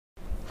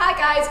Hi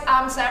guys,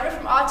 I'm Sarah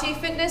from RT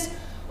Fitness.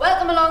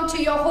 Welcome along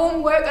to your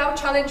home workout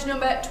challenge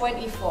number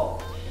 24.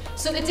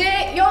 So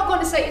today you're going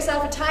to set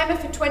yourself a timer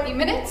for 20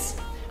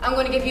 minutes. I'm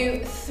going to give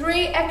you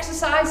 3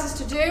 exercises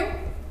to do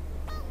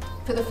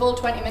for the full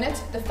 20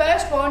 minutes. The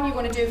first one, you're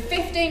going to do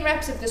 15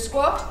 reps of the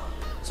squat.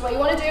 So what you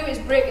want to do is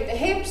break at the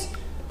hips,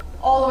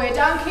 all the way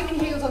down, keep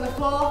your heels on the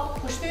floor,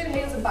 push through the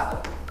heels and back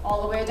up.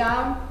 All the way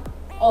down,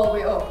 all the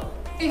way up,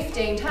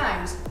 15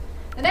 times.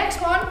 The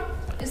next one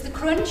is the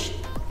crunch.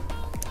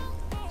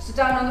 So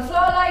down on the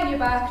floor, lie on your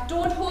back,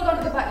 don't hold on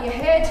to the back of your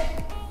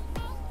head,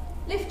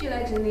 lift your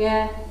legs in the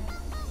air,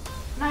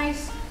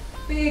 nice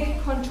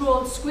big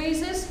controlled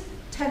squeezes,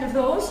 10 of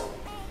those.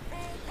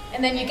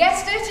 And then you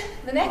guessed it,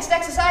 the next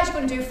exercise you're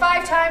going to do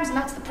 5 times, and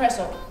that's the press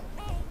up.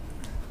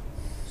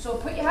 So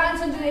put your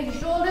hands underneath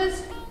your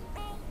shoulders,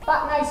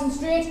 back nice and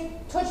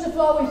straight, touch the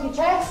floor with your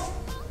chest,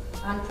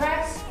 and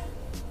press,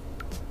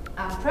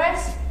 and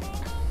press.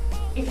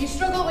 If you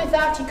struggle with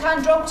that, you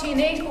can drop to your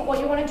knees, but what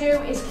you want to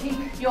do is keep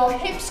your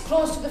hips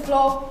close to the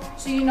floor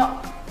so you're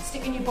not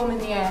sticking your bum in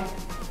the air.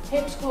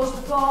 Hips close to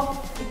the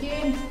floor,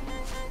 again,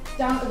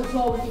 down to the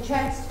floor with your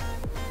chest,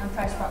 and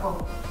press back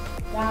up.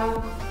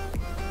 Down,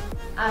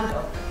 and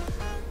up.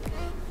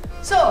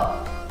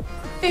 So,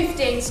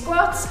 15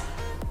 squats,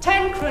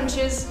 10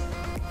 crunches,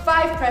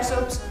 5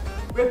 press-ups,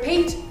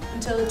 repeat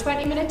until the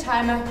 20-minute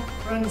timer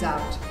runs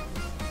out.